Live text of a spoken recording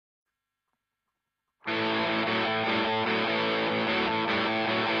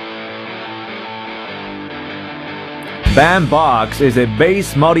BEM Box is a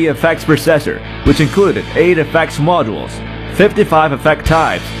bass multi-effects processor which included 8 effects modules, 55 effect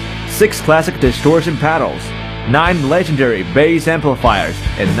types, 6 classic distortion pedals, 9 legendary bass amplifiers,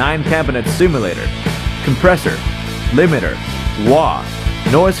 and 9 cabinet simulator, compressor, limiter, wah,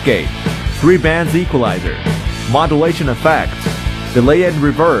 noise gate, 3 bands equalizer, modulation effects, delay and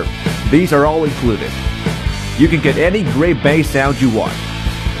reverb. These are all included. You can get any great bass sound you want.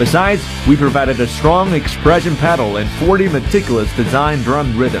 Besides, we provided a strong expression pedal and 40 meticulous design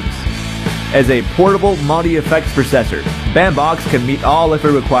drum rhythms. As a portable multi-effects processor, BEM Box can meet all of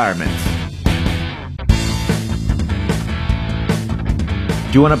your requirements.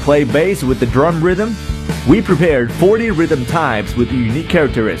 Do you want to play bass with the drum rhythm? We prepared 40 rhythm types with unique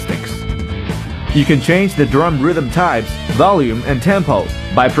characteristics. You can change the drum rhythm types, volume, and tempo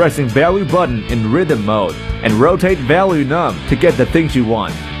by pressing value button in rhythm mode and rotate value knob to get the things you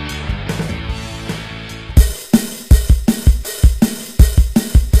want.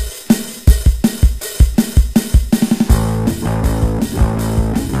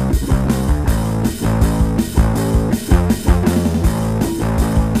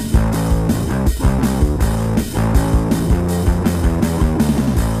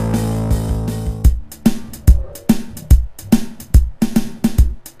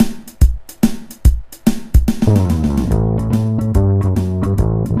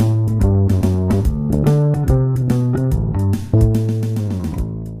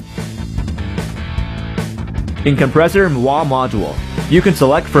 In compressor and wah module, you can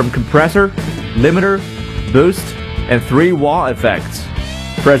select from compressor, limiter, boost, and 3 wah effects.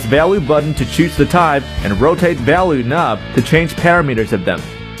 Press value button to choose the type and rotate value knob to change parameters of them.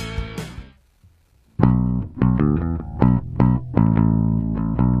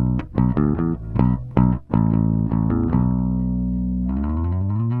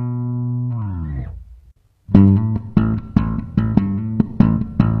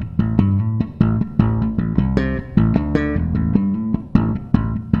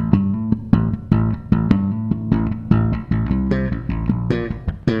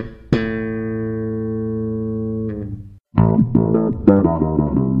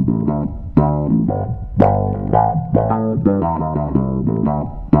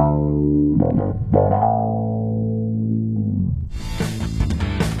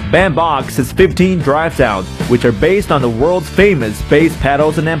 BEM Box has 15 drive sounds, which are based on the world's famous bass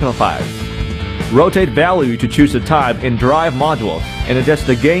pedals and amplifiers. Rotate value to choose a type in drive module and adjust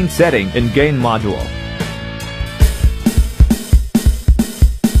the gain setting in gain module.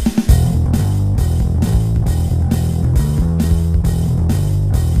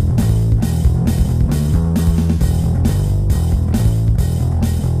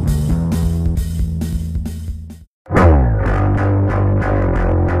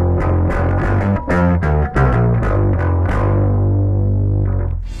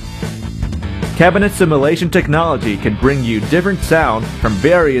 Cabinet simulation technology can bring you different sound from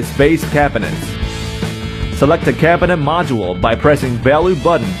various bass cabinets. Select a cabinet module by pressing value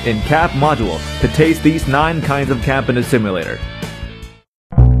button in cap module to taste these 9 kinds of cabinet simulator.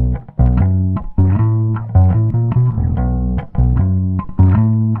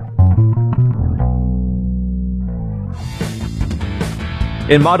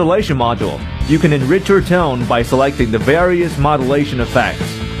 In modulation module, you can enrich your tone by selecting the various modulation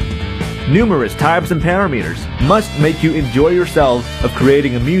effects. Numerous types and parameters must make you enjoy yourself of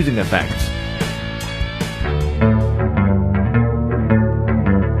creating amusing effects.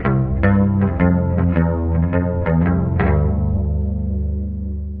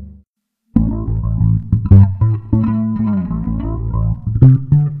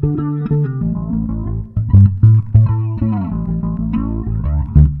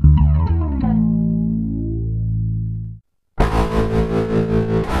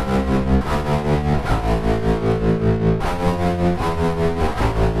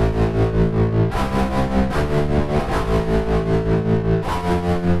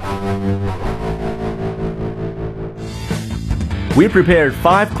 We prepared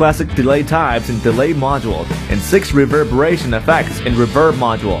 5 classic delay types in delay module and 6 reverberation effects in reverb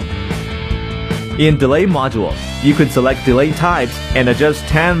module. In delay module, you can select delay types and adjust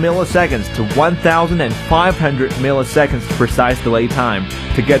 10 milliseconds to 1500 milliseconds precise delay time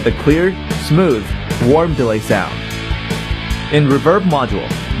to get the clear, smooth, warm delay sound. In reverb module,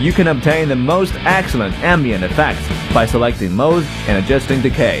 you can obtain the most excellent ambient effects by selecting mode and adjusting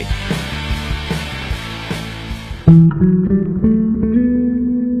decay.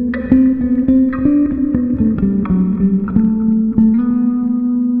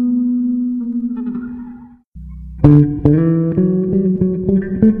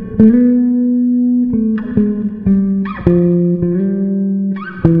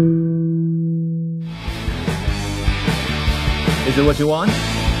 it what you want?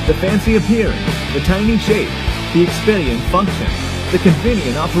 The fancy appearance, the tiny shape, the expedient function, the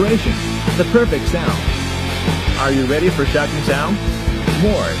convenient operation, the perfect sound. Are you ready for shocking sound?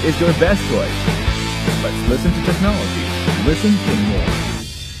 Mooer is your best choice. Let's listen to technology. Listen to Mooer.